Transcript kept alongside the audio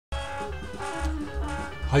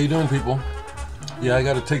How you doing, people? Yeah, I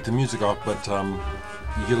got to take the music off, but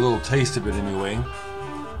you get a little taste of it anyway.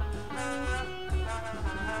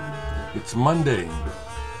 It's Monday,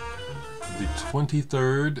 the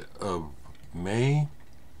 23rd of May,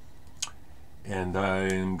 and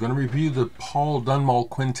I'm going to review the Paul Dunmall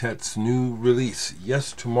Quintet's new release,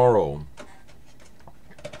 Yes Tomorrow,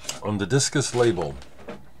 on the Discus label.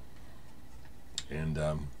 And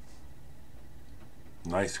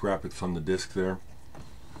nice graphics on the disc there.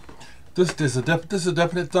 This is a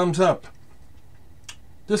definite thumbs up.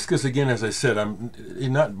 Discus, again, as I said, I'm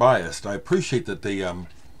not biased. I appreciate that they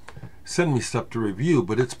send me stuff to review,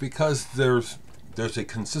 but it's because there's a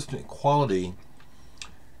consistent quality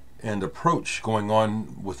and approach going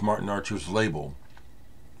on with Martin Archer's label.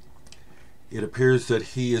 It appears that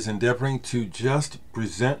he is endeavoring to just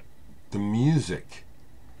present the music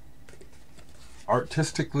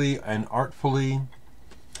artistically and artfully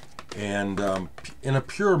and in a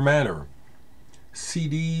pure manner.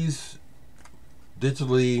 CDs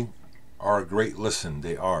digitally are a great listen.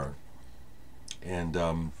 They are. And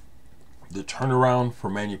the turnaround for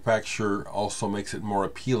manufacture also makes it more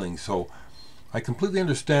appealing. So I completely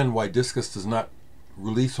understand why Discus does not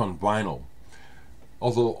release on vinyl.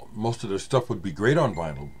 Although most of their stuff would be great on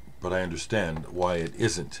vinyl, but I understand why it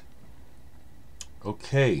isn't.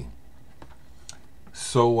 Okay.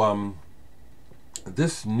 So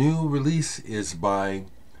this new release is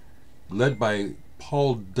led by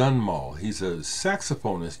Paul Dunmall. He's a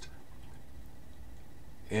saxophonist,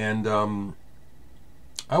 and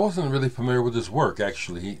I wasn't really familiar with his work,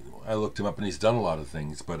 actually. I looked him up, and he's done a lot of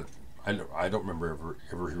things, but I don't remember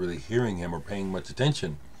ever really hearing him or paying much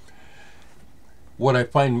attention. What I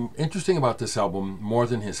find interesting about this album, more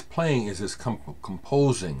than his playing, is his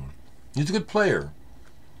composing. He's a good player,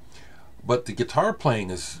 but the guitar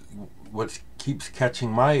playing is what keeps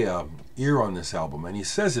catching my ear on this album. And he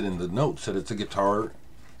says it in the notes that it's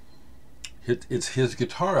it's his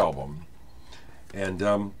guitar album.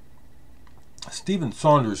 And Stephen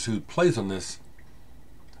Saunders, who plays on this,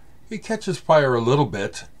 he catches fire a little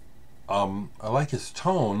bit. I like his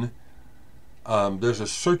tone. There's a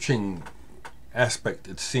searching aspect,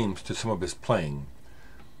 it seems, to some of his playing.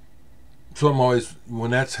 So I'm always,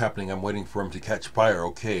 when that's happening, I'm waiting for him to catch fire.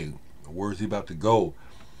 Okay, where's he about to go?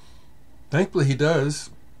 Thankfully, he does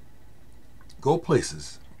go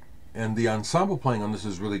places. And the ensemble playing on this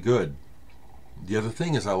is really good. The other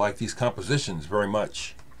thing is I like these compositions very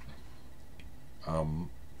much.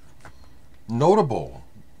 Notable.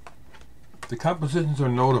 The compositions are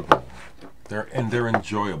notable. They're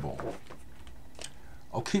enjoyable.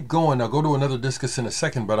 I'll keep going. I'll go to another Discus in a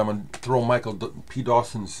second, but I'm going to throw Michael P.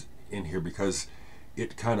 Dawson's in here because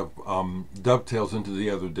it kind of dovetails into the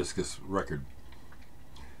other Discus record.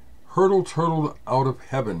 Hurtleturtled Out of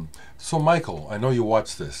Heaven. So Michael, I know you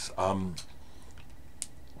watch this.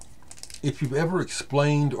 If you've ever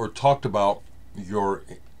explained or talked about your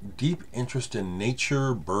deep interest in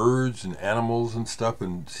nature, birds and animals and stuff,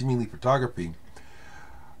 and seemingly photography,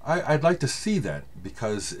 I'd like to see that,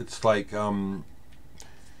 because it's like your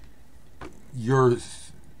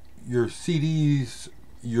CDs,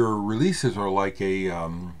 your releases are like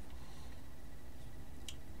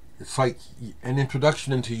it's like an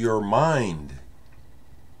introduction into your mind,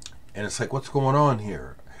 and it's like, what's going on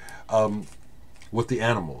here with the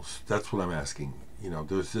animals? That's what I'm asking. You know,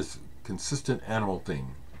 there's this consistent animal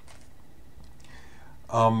thing.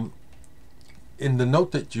 In the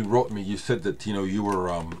note that you wrote me, you said that you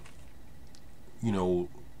were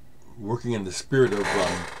working in the spirit of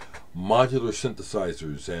modular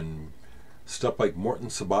synthesizers and stuff like Morton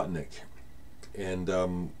Subotnick, and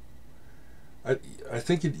I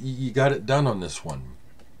think you got it done on this one.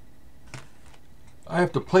 I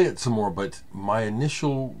have to play it some more, but my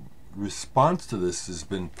initial response to this has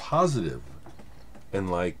been positive.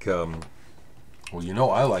 And like,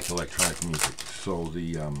 well, I like electronic music, so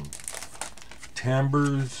the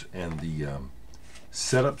timbres and the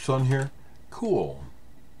setups on here, cool.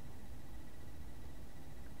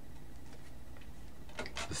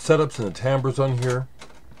 The setups and the timbres on here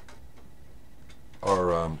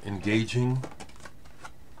are engaging.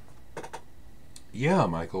 Yeah,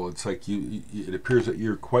 Michael, it's like it appears that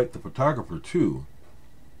you're quite the photographer too.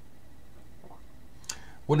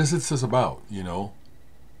 What is this about,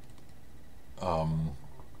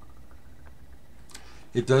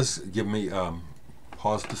 it does give me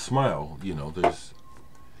pause to smile. There's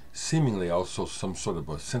seemingly also some sort of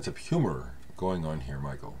a sense of humor going on here,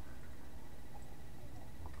 Michael.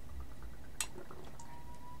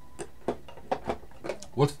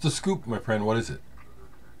 What's the scoop, my friend? What is it?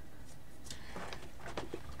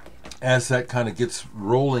 as that kind of gets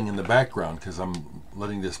rolling in the background, because I'm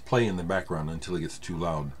letting this play in the background until it gets too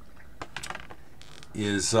loud,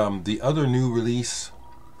 is the other new release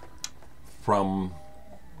from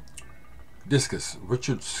Discus,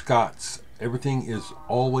 Richard Scott's Everything Is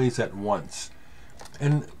Always at Once.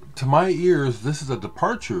 And to my ears, this is a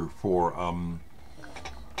departure for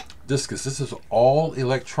Discus. This is all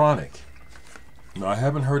electronic. Now, I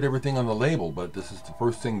haven't heard everything on the label, but this is the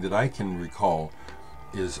first thing that I can recall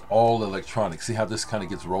is all electronic. See how this kind of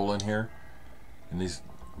gets rolling here? And these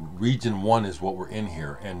region 1 is what we're in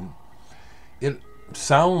here. And it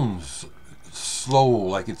sounds slow,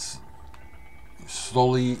 like it's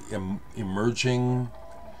slowly emerging.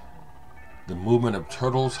 The movement of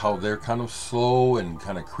turtles, how they're kind of slow and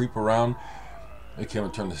kind of creep around. I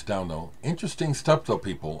can't turn this down though. Interesting stuff though,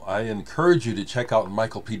 people. I encourage you to check out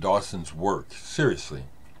Michael P. Dawson's work, seriously.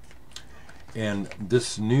 And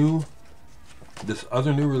this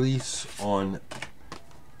other new release on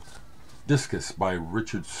Discus by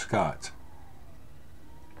Richard Scott.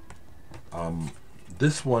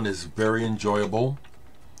 This one is very enjoyable.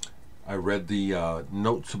 I read the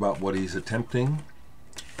notes about what he's attempting,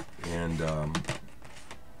 and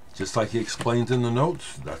just like he explains in the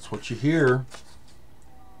notes, that's what you hear.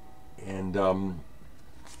 And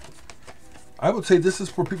I would say this is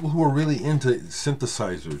for people who are really into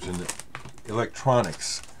synthesizers and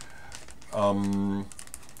electronics.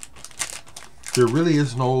 There really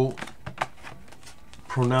is no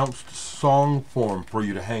pronounced song form for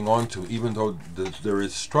you to hang on to, even though there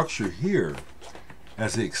is structure here,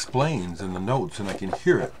 as he explains in the notes, and I can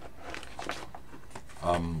hear it.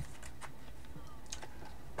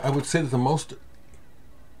 I would say that the most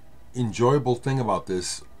enjoyable thing about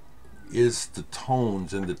this is the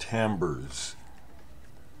tones and the timbres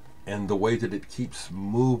and the way that it keeps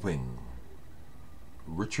moving.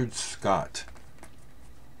 Richard Scott.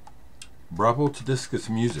 Bravo to Discus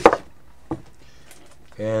Music.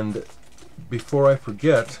 And before I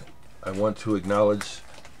forget, I want to acknowledge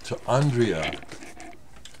to Andrea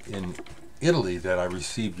in Italy that I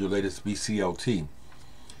received your latest BCLT.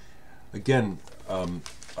 Again,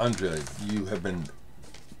 Andrea, you have been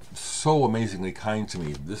so amazingly kind to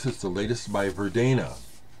me. This is the latest by Verdena.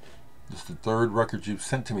 This is the third record you've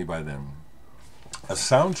sent to me by them. A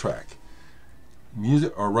soundtrack,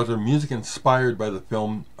 music, or rather music inspired by the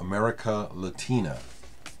film America Latina.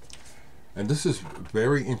 And this is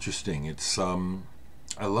very interesting. It's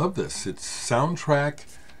I love this. It's soundtrack,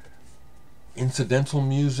 incidental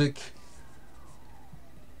music,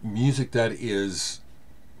 music that is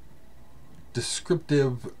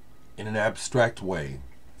descriptive in an abstract way.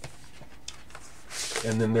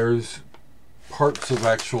 And then there's parts of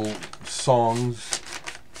actual songs.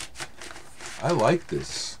 I like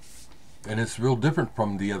this. And it's real different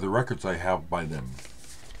from the other records I have by them.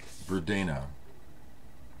 Verdena.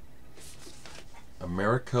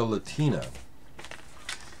 America Latina.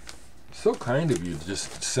 So kind of you to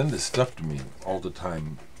just send this stuff to me all the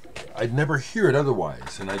time. I'd never hear it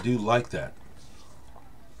otherwise, and I do like that.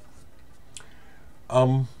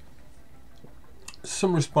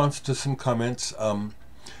 Some response to some comments.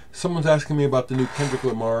 Someone's asking me about the new Kendrick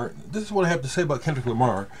Lamar. This is what I have to say about Kendrick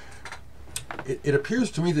Lamar. It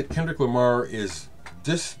appears to me that Kendrick Lamar is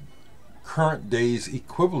this current day's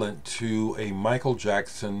equivalent to a Michael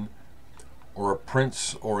Jackson or a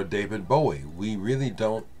Prince or a David Bowie. We really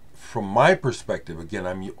don't, from my perspective, again,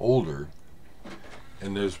 I'm older,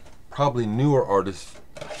 and there's probably newer artists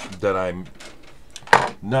that I'm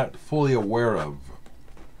not fully aware of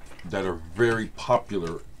that are very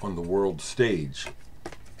popular on the world stage.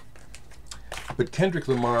 But Kendrick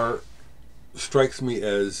Lamar strikes me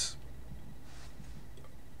as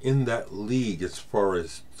in that league as far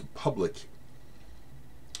as the public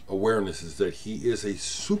awareness, is that he is a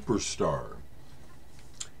superstar.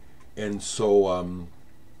 And so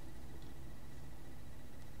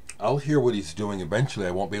I'll hear what he's doing eventually.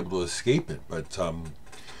 I won't be able to escape it. But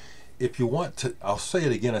if you want to, I'll say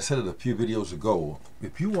it again, I said it a few videos ago.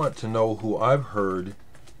 If you want to know who I've heard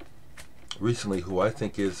recently, who I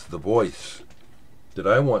think is the voice that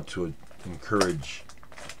I want to encourage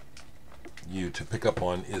you to pick up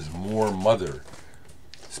on, is Moor Mother.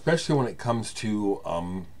 Especially when it comes to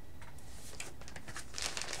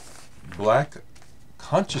black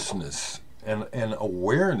consciousness and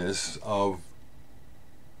awareness of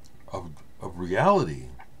reality.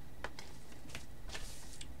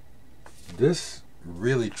 This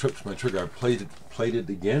really trips my trigger. I played it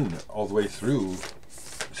again all the way through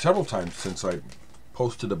several times since I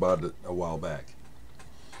posted about it a while back.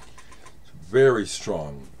 It's very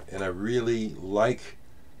strong, and I really like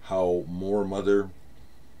how Moor Mother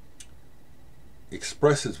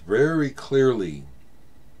expresses very clearly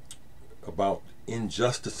about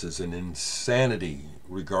injustices and insanity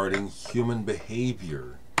regarding human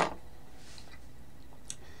behavior.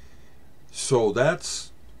 So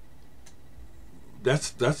that's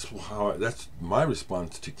my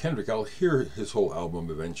response to Kendrick. I'll hear his whole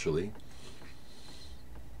album eventually,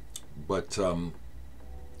 but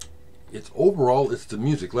it's overall, it's the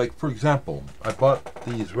music. Like, for example, I bought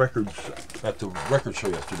these records at the record show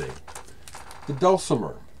yesterday. The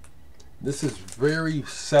Dulcimer. This is very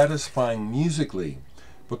satisfying musically,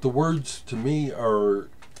 but the words to me are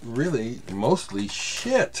really mostly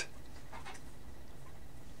shit.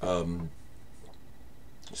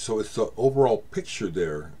 So it's the overall picture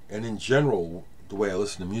there, and in general, the way I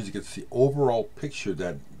listen to music, it's the overall picture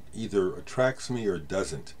that either attracts me or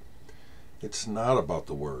doesn't. It's not about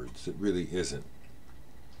the words. It really isn't.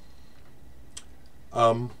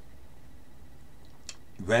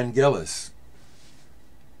 Vangelis.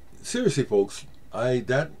 Seriously, folks, I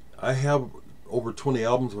have over 20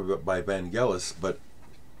 albums by Vangelis, but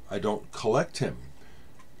I don't collect him.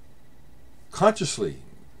 Consciously.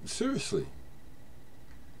 Seriously.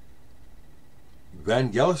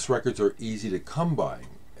 Vangelis records are easy to come by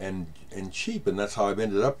and cheap, and that's how I've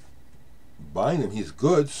ended up buying them. He's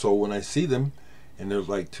good, so when I see them and they're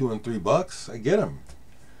like $2 and $3, I get them.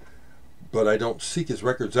 But I don't seek his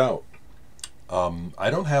records out. I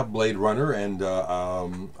don't have Blade Runner, and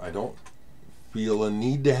I don't feel a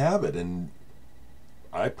need to have it, and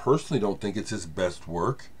I personally don't think it's his best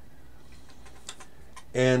work.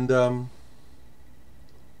 And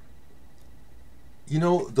you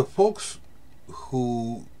know, the folks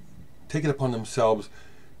who take it upon themselves,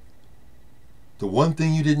 the one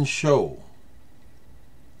thing you didn't show,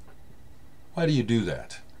 why do you do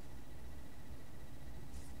that?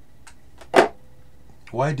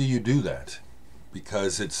 Why do you do that?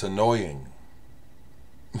 Because it's annoying.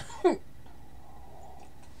 I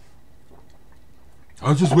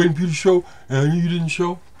was just waiting for you to show, and you didn't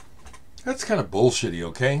show. That's kind of bullshitty,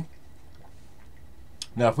 okay?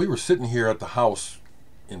 Now, if we were sitting here at the house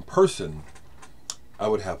in person, I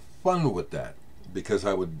would have fun with that, because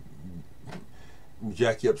I would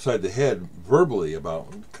jack you upside the head verbally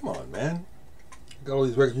about, come on, man, I got all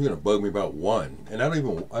these records, you're gonna bug me about one, and I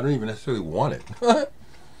don't even necessarily want it.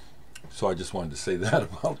 So I just wanted to say that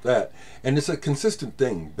about that. And it's a consistent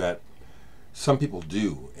thing that some people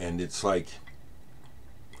do, and it's like,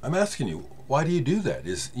 I'm asking you, why do you do that?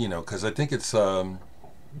 Is, you know, because I think it's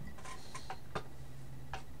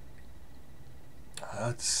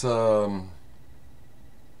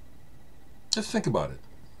just think about it.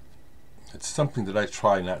 It's something that I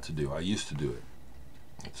try not to do. I used to do it.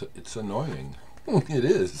 It's annoying. It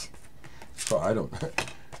is. So I don't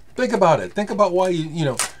think about it. Think about why you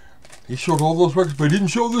know, he showed all those records, but he didn't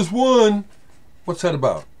show this one. What's that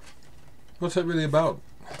about? What's that really about?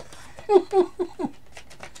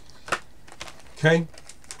 Okay.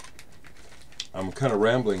 I'm kind of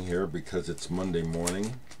rambling here because it's Monday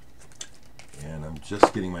morning, and I'm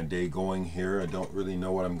just getting my day going here. I don't really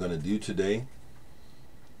know what I'm going to do today.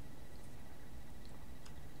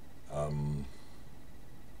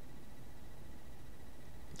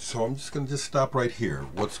 So I'm just going to stop right here.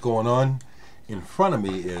 What's going on in front of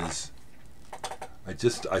me is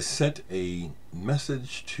I sent a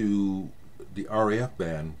message to the RAF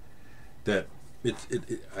band that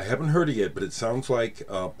I haven't heard it yet, but it sounds like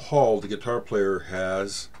Paul, the guitar player,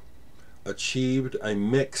 has achieved a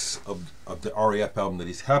mix of the RAF album that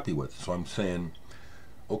he's happy with. So I'm saying,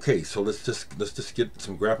 okay, so let's just get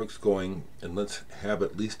some graphics going, and let's have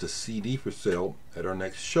at least a CD for sale at our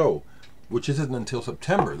next show, which isn't until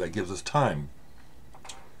September. That gives us time.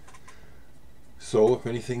 So if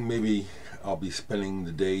anything, maybe I'll be spending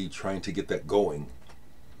the day trying to get that going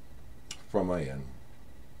from my end.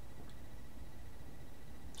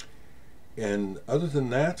 And other than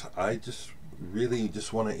that, I just really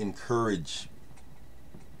just want to encourage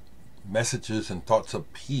messages and thoughts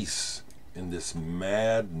of peace in this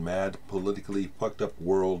mad, politically fucked up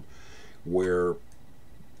world where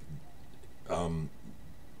I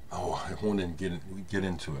won't get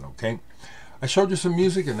into it, okay? I showed you some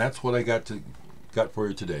music, and that's what I got for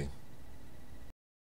you today.